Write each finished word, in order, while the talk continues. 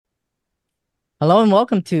Hello and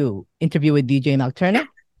welcome to Interview with DJ Nocturna.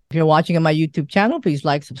 If you're watching on my YouTube channel, please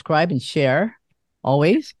like, subscribe, and share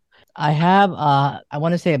always. I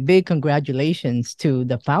want to say a big congratulations to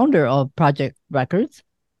the founder of Project Records,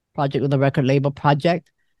 Project with a record label Project,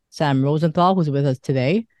 Sam Rosenthal, who's with us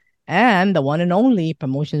today, and the one and only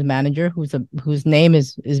promotions manager whose name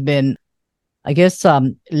has been, I guess,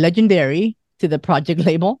 legendary to the Project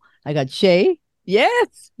label. I got Shay.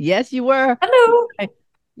 Yes, you were. Hello.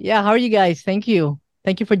 Yeah, how are you guys? Thank you.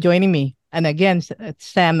 Thank you for joining me. And again,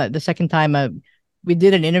 Sam, the second time we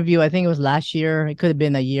did an interview, I think it was last year. It could have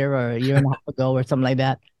been a year or a year and a half ago or something like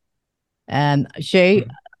that. And Shay,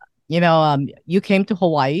 Mhm. you came to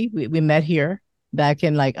Hawaii. We met here back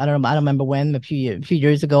in like, I don't remember when, a few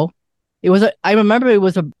years ago. I remember it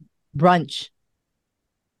was a brunch.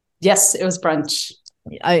 Yes, it was brunch.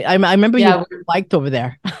 I remember you Yeah. biked over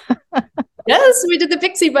there. Yes, we did the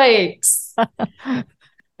pixie bikes.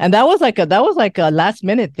 And that was like a last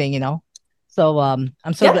minute thing. So I'm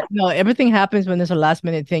so Yeah. glad everything happens when there's a last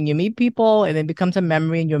minute thing. You meet people and it becomes a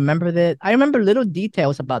memory and you remember that. I remember little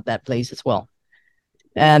details about that place as well.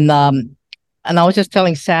 And I was just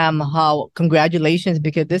telling Sam how congratulations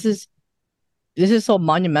because this is so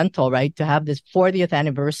monumental, right? To have this 40th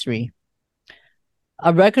anniversary.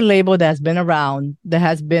 A record label that's been around that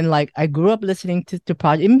has been like I grew up listening to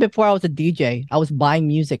Project even before I was a DJ. I was buying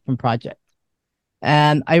music from Project.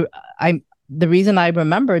 And I the reason I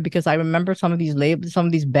remember it because I remember some of these labels, some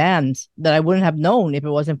of these bands that I wouldn't have known if it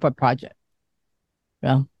wasn't for Project.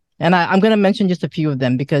 Yeah. And I'm gonna mention just a few of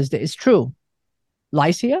them because it's true.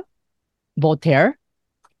 Lycia, Voltaire,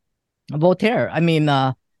 Voltaire. I mean,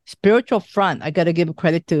 Spiritual Front. I gotta give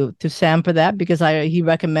credit to Sam for that because I he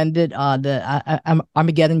recommended the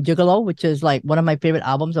Armageddon Gigolo, which is like one of my favorite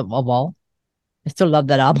albums of all. I still love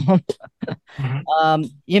that album.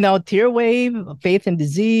 Mhm. Tear Wave, Faith and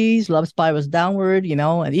Disease, Love Spirals Downward,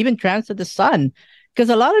 and even Trance to the Sun. Because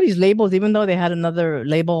a lot of these labels, even though they had another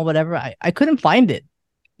label or whatever, I couldn't find it.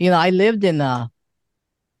 I lived in I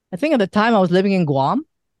think at the time I was living in Guam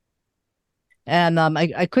and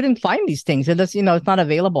I couldn't find these things. It's not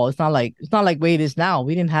available. It's not like way it is now.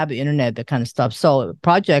 We didn't have the internet, that kind of stuff. So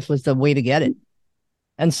Project was the way to get it.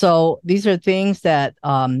 And so these are things that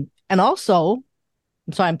and also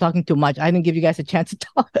I'm sorry, I'm talking too much. I didn't give you guys a chance to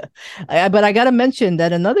talk. But I got to mention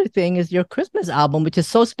that another thing is your Christmas album, which is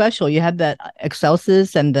so special. You had that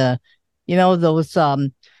Excelsis and those a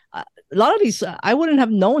lot of these. I wouldn't have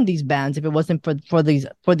known these bands if it wasn't for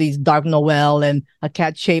these Dark Noel and A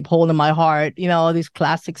Cat Shaped Hole in My Heart. These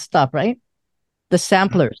classic stuff, right? The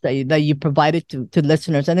samplers that you provided to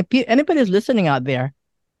listeners, and if anybody's listening out there,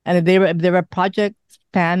 and if they're a Project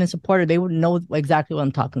fan and supporter, they would know exactly what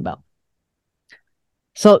I'm talking about.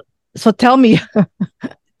 So so tell me,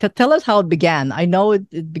 tell us how it began. I know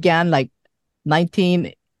it began like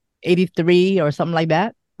 1983 or something like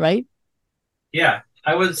that, right? Yeah,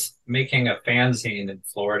 I was making a fanzine in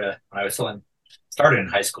Florida when I was started in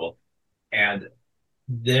high school, and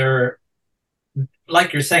they're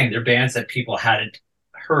like you're saying, they're bands that people hadn't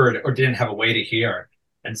heard or didn't have a way to hear,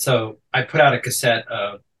 and so I put out a cassette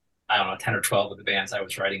of I don't know 10 or 12 of the bands I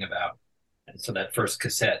was writing about, and so that first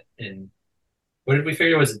cassette in what did we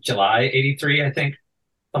figure was it July '83 I think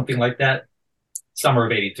something like that summer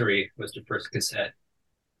of '83 was the first cassette,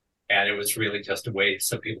 and it was really just a way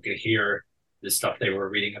so people could hear the stuff they were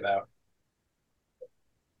reading about.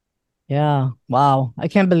 Yeah. Wow. I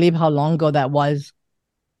can't believe how long ago that was.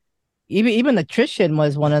 Even Attrition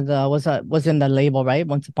was one of the was in the label, right?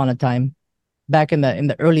 Once upon a time, back in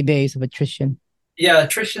the early days of Attrition. Yeah,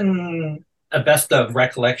 attrition, a best of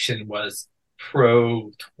recollection was Pro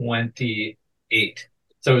 28.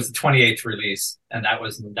 So it was the 28th release, and that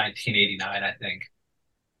was in 1989, I think.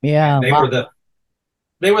 Yeah. And Wow.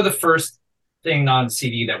 they were the first thing on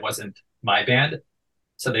CD that wasn't my band.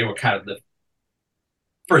 So they were kind of the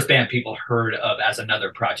first band people heard of as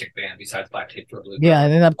another project band besides Black Tape for a Blue Yeah, Girl.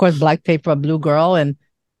 and then of course Black Tape for a Blue Girl, and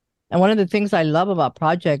one of the things I love about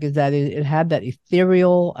Project is that it had that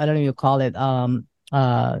ethereal, I don't know what you call it, all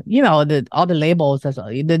the labels,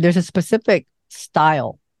 there's a specific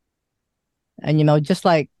style. And just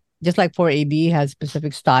like 4AD has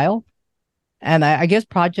specific style. And I guess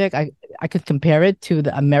Project, I could compare it to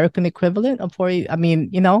the American equivalent of 4AD. I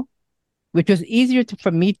mean, which was easier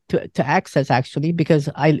for me to access actually because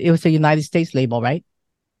it was a United States label, right?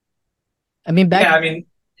 I mean back Yeah, I mean,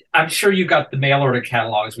 I'm sure you got the mail order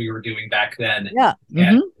catalogs we were doing back then. yeah.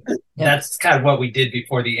 And Yeah. that's kind of what we did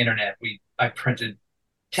before the internet. I printed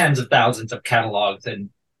tens of thousands of catalogs and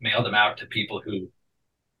mailed them out to people who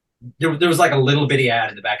there was like a little bitty ad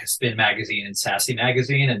in the back of Spin magazine and Sassy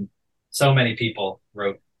magazine, and so many people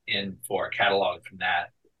wrote in for catalog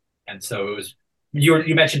And so it was,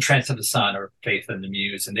 you mentioned Trance of the Sun or Faith and the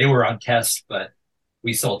Muse, and they were on test, but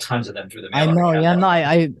we sold tons of them through the I mail order know. Yeah,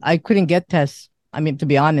 catalog. no, I couldn't get tests. I mean, to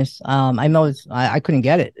be honest, I know I couldn't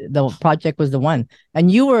get it. The project was the one, and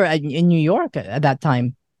you were in New York at that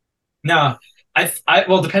time. No,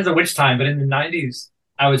 well, it depends on which time, but in the 90s,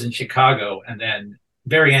 I was in Chicago, and then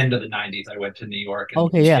very end of the 90s, I went to New York, and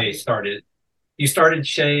Okay, yeah, Shay started. You started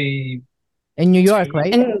Shay in New York, two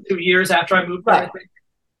right? And 2 years after I moved there, I right, think.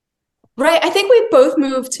 right. I think we both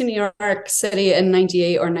moved to New York City in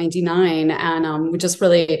 98 or 99. And we just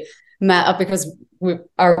really met up because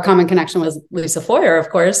our common connection was Lisa Foyer, of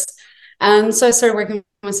course. And so I started working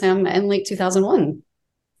with Sam in late 2001.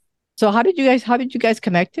 So how did you guys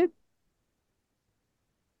connect it?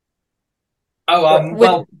 Oh, With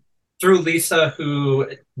well, through Lisa, who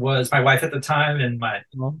was my wife at the time and my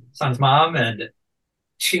Well, son's mom, and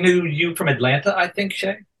she knew you from Atlanta, I think,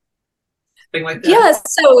 Shay, thing like that. Yeah,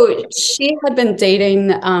 so she had been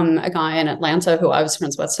dating a guy in Atlanta who I was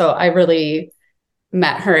friends with. So I really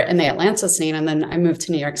met her in the Atlanta scene. And then I moved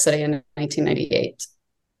to New York City in 1998.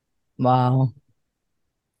 wow.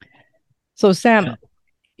 So Sam, Yeah.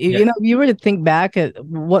 Yeah. if you were to think back at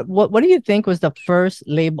what do you think was the first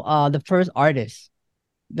label, the first artist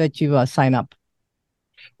that you sign up?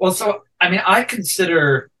 Well, so I mean, I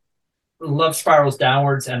consider Love Spirals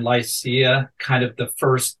Downwards and Lycia kind of the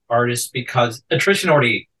first artists because Attrition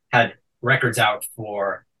already had records out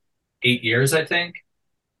for 8 years, I think.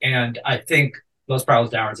 And I think Love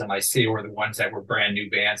Spirals Downwards and Lycia were the ones that were brand new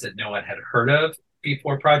bands that no one had heard of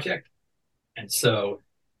before Project. And so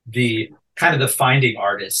the kind of the finding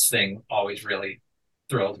artists thing always really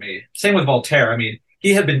thrilled me. Same with Voltaire. I mean,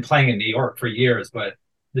 he had been playing in New York for years, but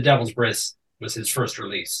The Devil's Brisk was his first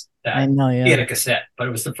release I that know, he yeah. had a cassette, but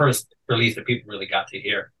it was the first release that people really got to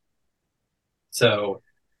hear. So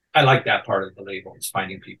I like that part of the label, is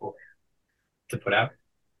finding people to put out.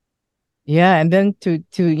 Yeah, and then to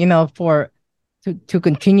for to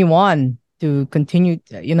continue on to continue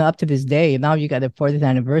up to this day. Now you got the 40th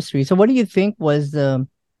anniversary. So what do you think was the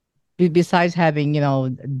besides having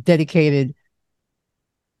dedicated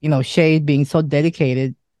Shade being so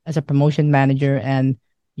dedicated as a promotion manager and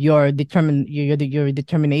your determination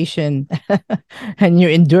and your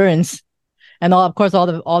endurance and all of course all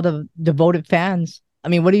the devoted fans. I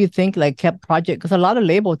mean, what do you think like kept Project? Because a lot of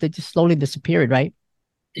labels they just slowly disappeared, right?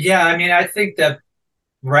 Yeah, I mean, I think that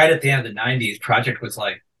right at the end of the 90s, Project was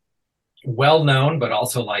like well known, but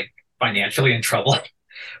also like financially in trouble.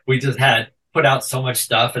 We just had put out so much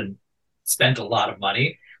stuff and spent a lot of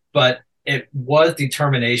money, but it was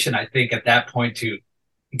determination, I think, at that point to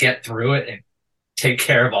get through it and take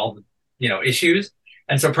care of all the, issues.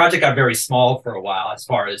 And so Project got very small for a while, as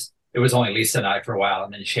far as it was only Lisa and I for a while,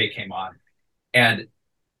 and then Shay came on. And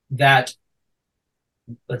that,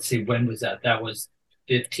 let's see, when was that? That was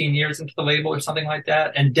 15 years into the label or something like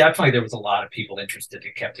that. And definitely there was a lot of people interested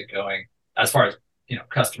who kept it going as far as,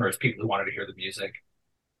 customers, people who wanted to hear the music.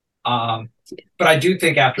 But I do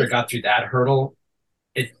think after it got through that hurdle,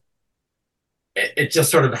 it it just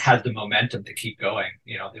sort of had the momentum to keep going.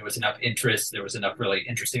 There was enough interest, there was enough really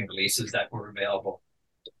interesting releases that were available,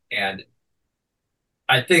 and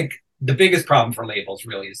I think the biggest problem for labels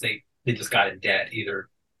really is they just got in debt. Either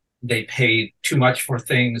they paid too much for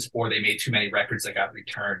things, or they made too many records that got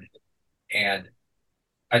returned. And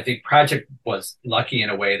I think Project was lucky in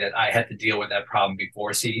a way that I had to deal with that problem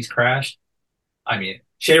before CDs crashed. I mean,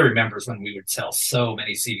 Shay remembers when we would sell so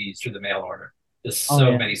many CDs through the mail order. Just Oh so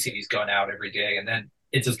yeah. many CDs going out every day. And then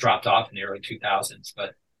it just dropped off in the early 2000s.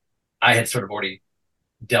 But I had sort of already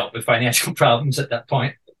dealt with financial problems at that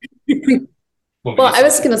point. What would Well, you I say?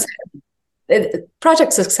 was going to say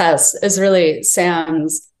project success is really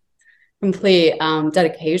Sam's complete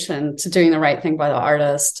dedication to doing the right thing by the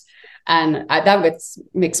artist. And that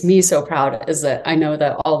makes me so proud is that I know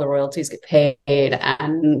that all the royalties get paid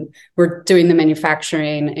and we're doing the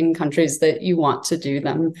manufacturing in countries that you want to do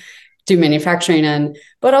manufacturing in,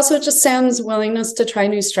 but also just Sam's willingness to try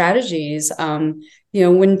new strategies.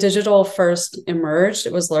 When digital first emerged,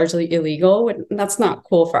 it was largely illegal. That's not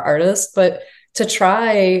cool for artists, but to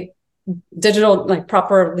try digital, like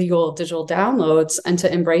proper legal digital downloads, and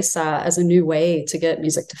to embrace that as a new way to get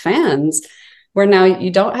music to fans, where now you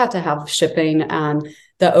don't have to have shipping and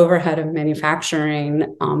the overhead of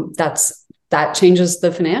manufacturing. That changes the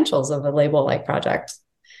financials of a label like Project.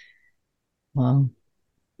 Wow.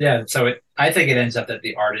 Yeah. So I think it ends up that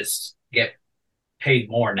the artists get paid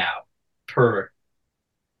more now per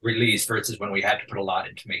release versus when we had to put a lot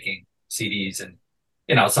into making CDs. And,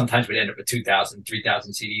 sometimes we'd end up with 2,000,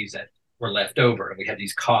 3,000 CDs that were left over. And we had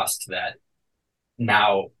these costs that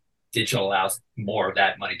now digital allows more of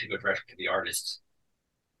that money to go directly to the artists.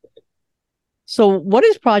 So what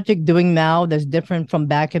is Project doing now that's different from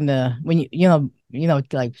back in the when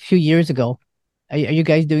like a few years ago? Are you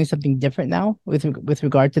guys doing something different now with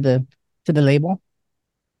regard to the label?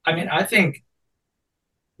 I mean, I think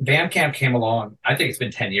Bandcamp came along. I think it's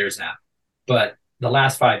been 10 years now, but the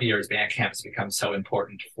last 5 years, Bandcamp has become so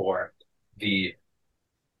important for the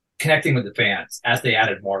connecting with the fans as they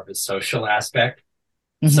added more of the social aspect.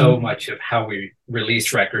 So Mm-hmm. much of how we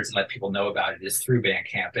release records and let people know about it is through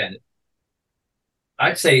Bandcamp. And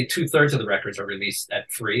I'd say 2/3 of the records are released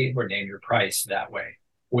at free or name your price that way.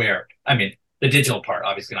 Where, I mean, the digital part,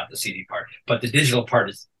 obviously not the CD part, but the digital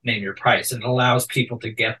part is name your price. And it allows people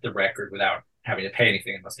to get the record without having to pay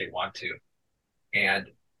anything unless they want to. And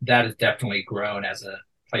that has definitely grown as a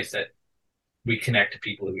place that we connect to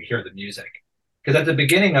people who hear the music. Because at the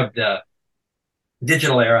beginning of the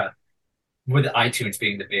digital era, with iTunes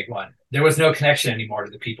being the big one, there was no connection anymore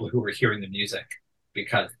to the people who were hearing the music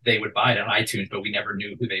because they would buy it on iTunes, but we never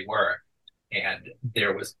knew who they were. And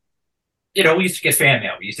there was, we used to get fan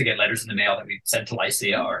mail. We used to get letters in the mail that we'd send to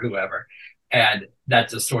Lycia or whoever. And that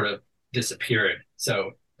just sort of disappeared.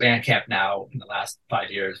 So Bandcamp now, in the last 5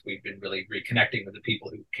 years, we've been really reconnecting with the people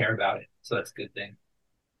who care about it. So that's a good thing.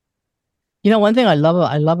 One thing I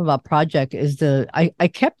love about Project is I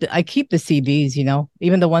keep the CDs,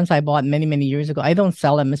 even the ones I bought many, many years ago. I don't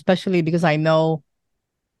sell them, especially because I know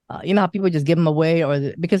how people just give them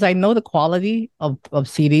away because I know the quality of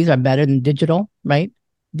CDs are better than digital, right?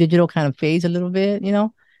 Digital kind of fades a little bit.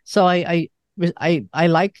 So I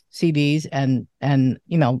like CDs and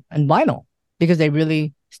vinyl because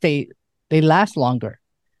they last longer.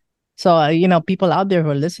 So, people out there who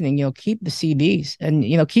are listening, keep the CDs and,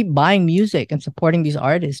 keep buying music and supporting these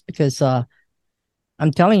artists because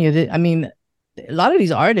I'm telling you that, I mean, a lot of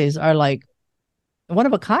these artists are like one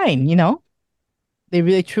of a kind. They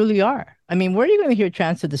really truly are. I mean, where are you going to hear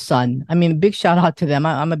Trance to the Sun? I mean, big shout out to them.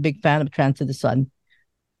 I'm a big fan of Trance to the Sun.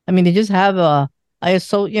 I mean, they just have all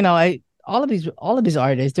of these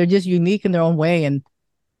artists, they're just unique in their own way. And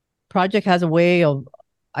Project has a way of,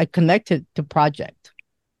 I connected to Project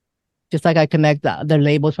just like I connect the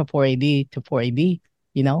labels from 4AD to 4AD,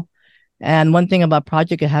 you know? And one thing about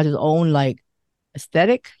Project, it has its own like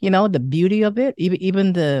aesthetic, the beauty of it,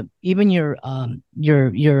 even your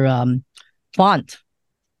font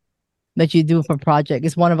that you do for Project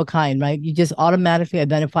is one of a kind, right? You just automatically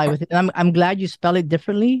identify with it. And I'm glad you spell it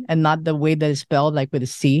differently and not the way that it's spelled, like with a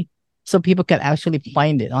C, so people can actually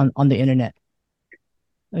find it on the internet,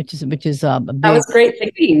 which is a That big was great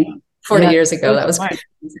thinking 40 yeah, years ago. really That was smart.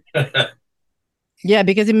 great. Yeah,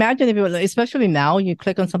 because imagine if it was, especially now, you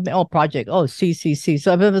click on something, oh, Project, oh, C.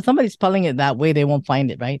 So if somebody's spelling it that way, they won't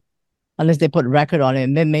find it, right? Unless they put record on it,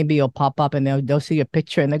 and then maybe it'll pop up and they'll see a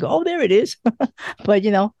picture and they go, oh, there it is. But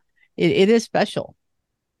it is special.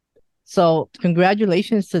 So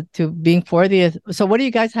congratulations to being 40th. So what do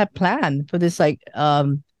you guys have planned for this like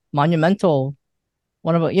monumental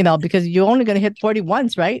one of because you're only gonna hit 40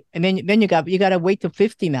 once, right? And then you gotta wait to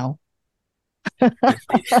 50 now.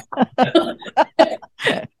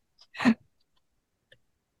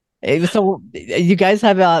 So you guys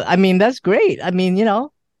have I mean that's great. I mean,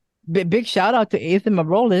 big shout out to Ethan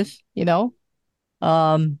Marolis, he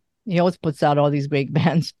always puts out all these great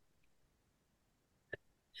bands.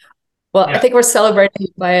 Well, I Yeah. think we're celebrating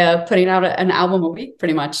by putting out an album a week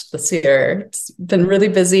pretty much this year. It's been really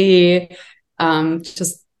busy,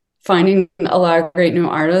 just finding a lot of great new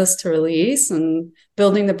artists to release and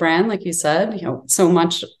building the brand, like you said. So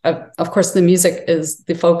much of course, the music is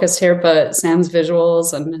the focus here, but Sam's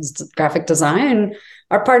visuals and his graphic design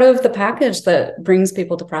are part of the package that brings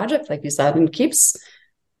people to Project, like you said, and keeps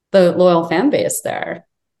the loyal fan base there.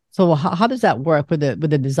 So how does that work with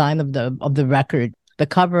the design of the record, the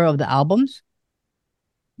cover of the albums?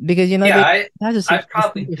 Because Yeah, they I has a I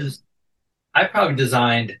probably just I probably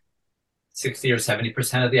designed 60 or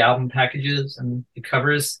 70% of the album packages and the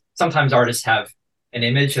covers. Sometimes artists have an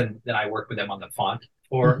image and then I work with them on the font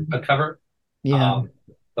for a Mhm. cover. Yeah, Um,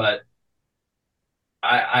 but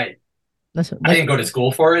I I that's didn't go to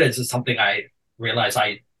school for it. It's just something I realized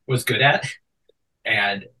I was good at.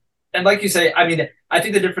 And like you say, I mean, I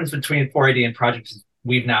think the difference between 4AD and Project is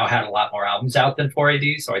we've now had a lot more albums out than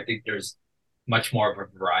 4AD. So I think there's much more of a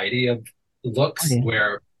variety of oh, looks yeah.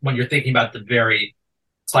 where when you're thinking about the very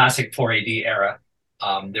classic 4AD era,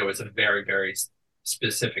 there was a very, very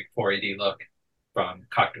specific 4AD look from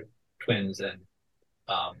Cocktail Twins and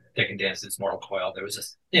Dick and Dance's Mortal Coil. There was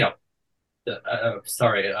just, I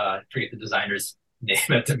forget the designer's name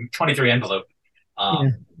at the 23 envelope.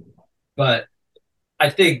 Yeah. But I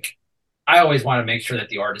think I always want to make sure that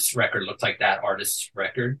the artist's record looks like that artist's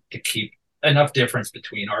record to keep enough difference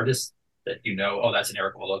between artists that oh, that's an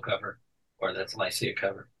Eric Willow cover or that's a Lycia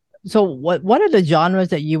cover. So what are the genres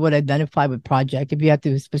that you would identify with Project if you had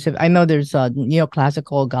to specific? I know there's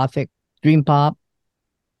neoclassical, gothic, dream pop,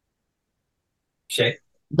 Shay?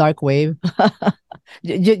 dark wave.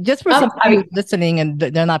 Just for somebody listening and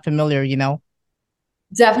they're not familiar,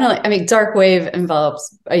 Definitely. I mean, dark wave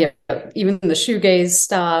envelops even the shoegaze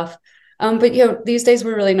stuff. But these days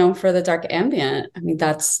we're really known for the dark ambient. I mean,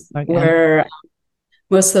 that's where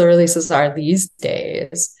most of the releases are these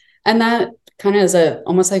days. And that kind of is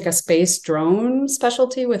almost like a space drone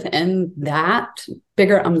specialty within that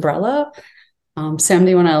bigger umbrella. Sam,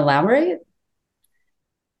 do you want to elaborate?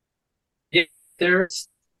 Yeah, there's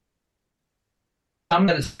some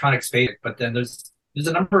that is electronic space, but then there's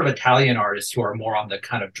a number of Italian artists who are more on the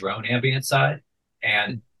kind of drone ambient side.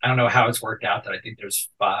 And I don't know how it's worked out that I think there's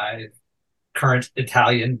 5 current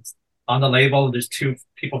Italians on the label. There's 2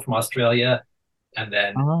 people from Australia. And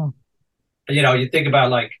then, you think about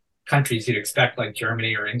like countries you'd expect like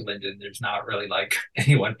Germany or England, and there's not really like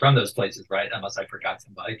anyone from those places, right? Unless I forgot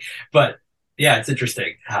somebody. But yeah, it's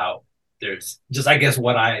interesting how there's just, I guess,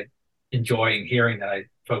 what I enjoy and hearing that I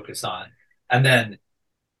focus on. And then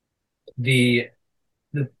the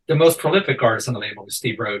most prolific artist on the label is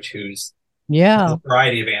Steve Roach, who's a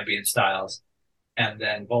variety of ambient styles. And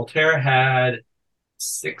then Voltaire had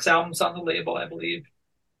 6 albums on the label, I believe.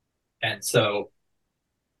 And so,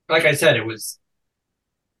 like I said, it was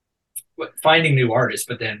finding new artists,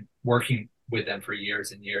 but then working with them for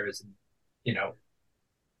years and years. And,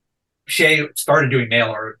 Shay started doing mail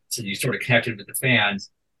art, so you sort of connected with the fans.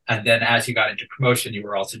 And then as you got into promotion, you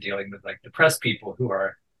were also dealing with like the press people who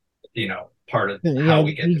are, part of how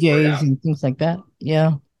we get DJs the word out. And things like that.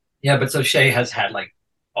 Yeah. Yeah. But so Shay has had like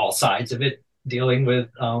all sides of it, dealing with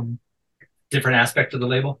different aspects of the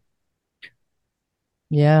label.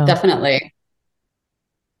 Yeah. Definitely.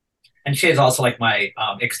 And Shay's also like my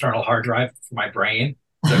external hard drive for my brain.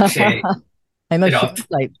 So Shay, I know,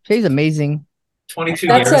 Shay's amazing. 22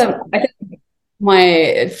 years. I think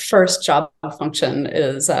my first job function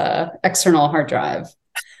is external hard drive.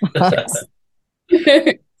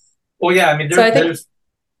 Well, yeah, I mean, there's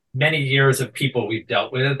many years of people we've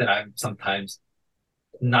dealt with, and I'm sometimes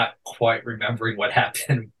not quite remembering what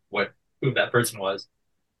happened, who that person was.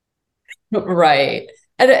 Right.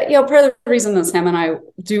 And, part of the reason that Sam and I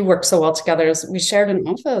do work so well together is we shared an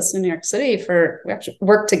office in New York City we actually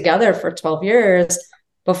worked together for 12 years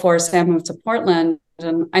before Sam moved to Portland.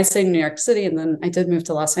 And I stayed in New York City, and then I did move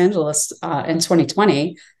to Los Angeles in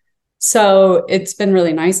 2020. So it's been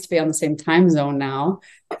really nice to be on the same time zone now.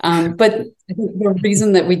 But I think the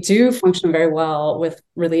reason that we do function very well with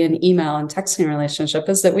really an email and texting relationship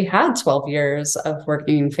is that we had 12 years of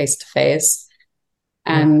working face to face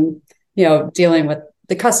and, dealing with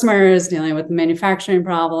the customers, dealing with manufacturing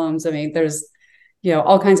problems. I mean, there's,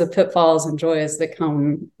 all kinds of pitfalls and joys that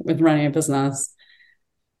come with running a business.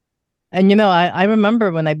 And, I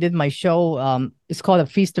remember when I did my show, it's called A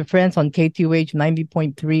Feast of Friends on KTUH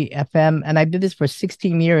 90.3 FM. And I did this for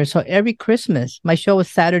 16 years. So every Christmas, my show was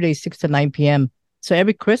Saturday, 6 to 9 p.m. So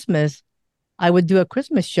every Christmas, I would do a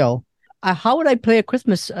Christmas show. How would I play a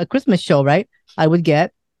Christmas show, right? I would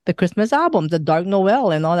get the Christmas album, the Dark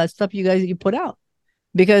Noel and all that stuff you put out.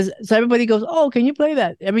 So everybody goes, oh, can you play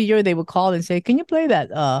that? Every year they would call and say, can you play that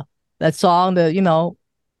song, the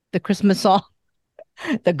Christmas song?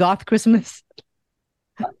 The goth Christmas.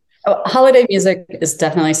 Holiday music is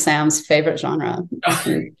definitely Sam's favorite genre.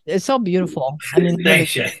 It's so beautiful. I mean, thanks,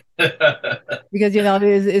 Shay. Because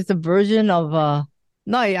it's a version of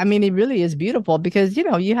no, I mean it really is beautiful because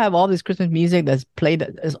you have all this Christmas music that's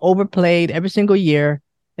overplayed every single year,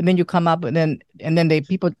 and then you come up and then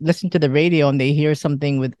people listen to the radio and they hear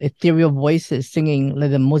something with ethereal voices singing like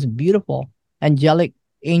the most beautiful angelic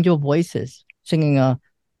angel voices singing a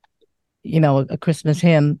Christmas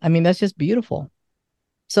hymn. I mean, that's just beautiful.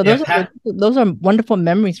 So those are wonderful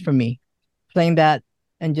memories for me, playing that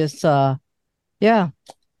and just and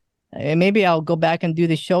maybe I'll go back and do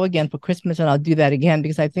the show again for Christmas, and I'll do that again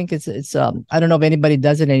because I think it's I don't know if anybody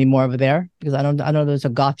does it anymore over there because I know there's a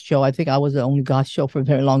goth show. I think I was the only goth show for a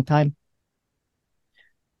very long time.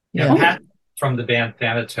 Yeah, Pat from the band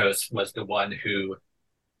Thanatos was the one who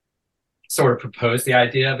sort of proposed the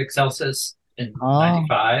idea of Excelsis in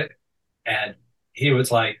 '95. And he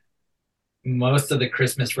was like, most of the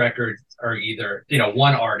Christmas records are either,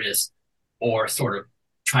 one artist or sort of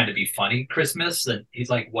trying to be funny Christmas. And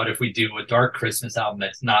he's like, what if we do a dark Christmas album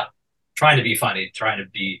that's not trying to be funny, trying to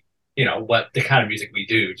be, what the kind of music we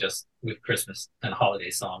do just with Christmas and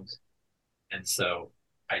holiday songs. And so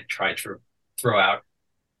I tried to throw out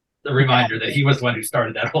the reminder that he was the one who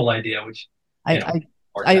started that whole idea, which I, you know I,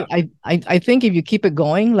 worked out. I think if you keep it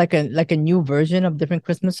going, like a new version of different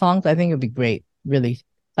Christmas songs, I think it'd be great. Really,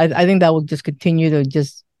 I think that will just continue to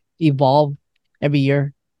just evolve every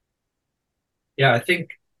year. Yeah, I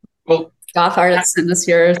think. Well, Goth artists in this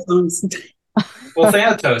year.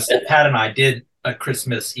 Thanatos, Pat and I did a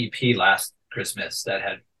Christmas EP last Christmas that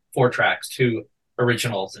had 4 tracks, 2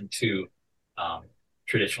 originals and 2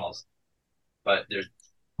 traditionals. But there's,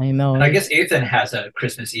 I know. and I guess Ethan has a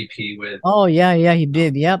Christmas EP with Oh yeah, yeah, he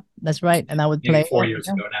did. Yep, that's right. And I would maybe play 4 years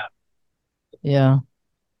it. ago now. Yeah,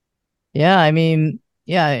 yeah. I mean,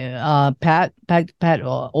 yeah. Pat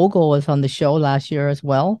Ogle was on the show last year as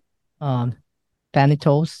well. Um,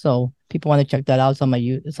 Thanatos. So people want to check that out. It's on my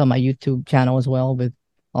YouTube channel as well with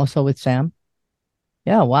also with Sam.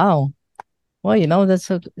 Yeah. Wow. Well,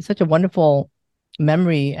 such a wonderful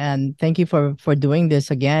memory, and thank you for doing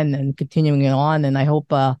this again and continuing it on. And I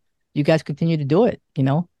hope you guys continue to do it.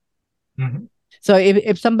 Mm-hmm. So if a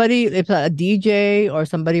DJ or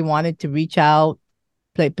somebody wanted to reach out,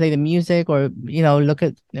 play the music, or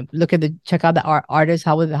check out the artist,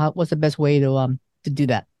 what's the best way to do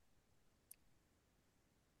that?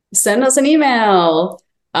 Send us an email.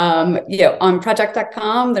 On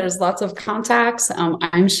projekt.com, there's lots of contacts.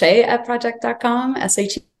 I'm Shea at projekt.com,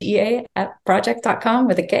 SHEA at projekt.com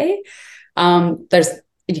with a K.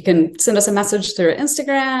 You can send us a message through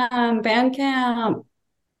Instagram, Bandcamp.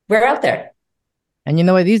 We're out there. And you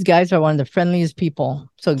know what? These guys are one of the friendliest people.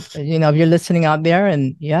 So, if you're listening out there,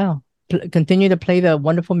 and continue to play the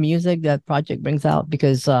wonderful music that Projekt brings out,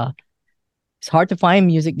 because it's hard to find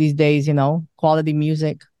music these days, quality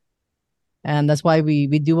music. And that's why we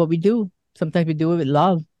do what we do. Sometimes we do it with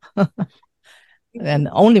love and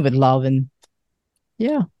only with love. And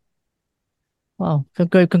yeah. Well,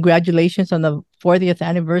 congratulations on the 40th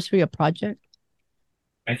anniversary of Projekt.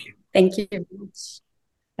 Thank you. Thank you.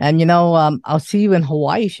 And I'll see you in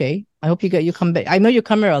Hawaii, Shea. I hope you come back. I know you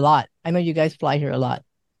come here a lot. I know you guys fly here a lot.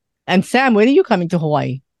 And Sam, when are you coming to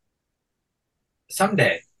Hawaii?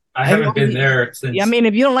 Someday. I haven't been there since. Yeah, I mean,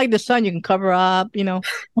 if you don't like the sun, you can cover up.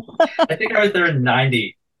 I think I was there in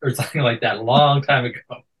 '90 or something like that, a long time ago.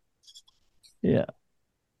 Yeah.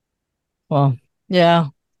 Well, yeah.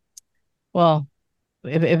 Well,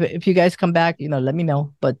 if you guys come back, let me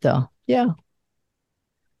know. But yeah.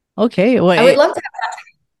 Okay. Well, I would love to.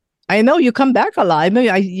 I know you come back a lot. I know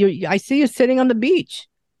I see you sitting on the beach.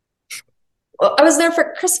 Well, I was there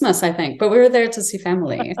for Christmas, I think, but we were there to see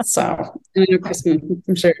family. So Christmas,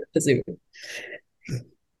 I'm sure it's busy.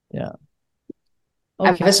 Yeah.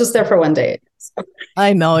 Okay. I was just there for one day. So.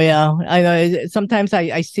 I know. Yeah, I know. Sometimes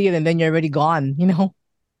I see it and then you're already gone.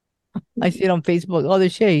 I see it on Facebook. Oh,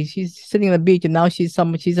 there's Shea. She's sitting on the beach and now she's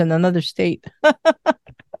in another state.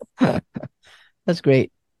 That's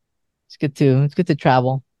great. It's good to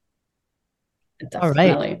travel. Definitely.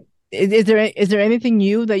 All right. Is there anything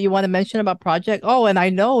new that you want to mention about Projekt? Oh, and I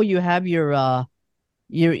know you have you're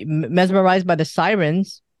mesmerized by the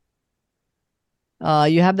sirens.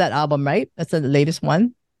 You have that album, right? That's the latest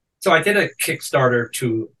one. So I did a Kickstarter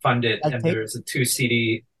to fund it, and there's a 2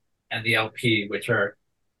 CD and the LP, which are,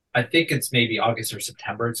 I think it's maybe August or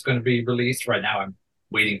September it's going to be released. Right now I'm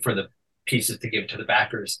waiting for the pieces to give to the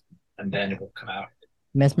backers, and then it will come out.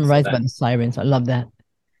 Mesmerized by the sirens. I love that.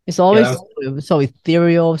 It's always so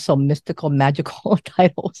ethereal, so mystical, magical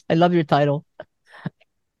titles. I love your title.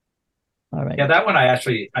 All right. Yeah, that one I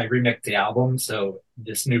remixed the album, so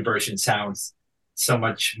this new version sounds so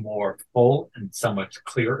much more full and so much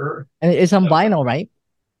clearer. And it's on vinyl, right?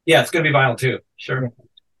 Yeah, it's going to be vinyl too. Sure. Yeah.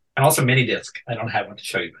 And also mini disc. I don't have one to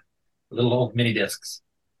show you, but little old mini discs.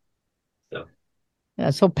 So. Yeah,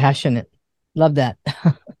 so passionate. Love that.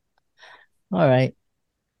 All right.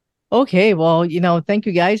 Okay, well, thank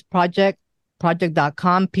you guys.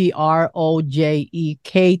 Projekt.com, PROJEKT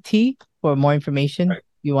for more information. Right.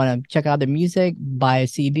 You want to check out their music, buy a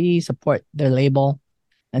CD, support their label,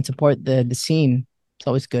 and support the scene. It's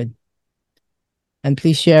always good. And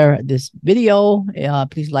please share this video.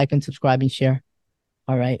 Please like and subscribe and share.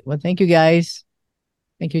 All right. Well, thank you guys.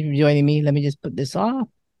 Thank you for joining me. Let me just put this off.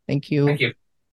 Thank you. Thank you.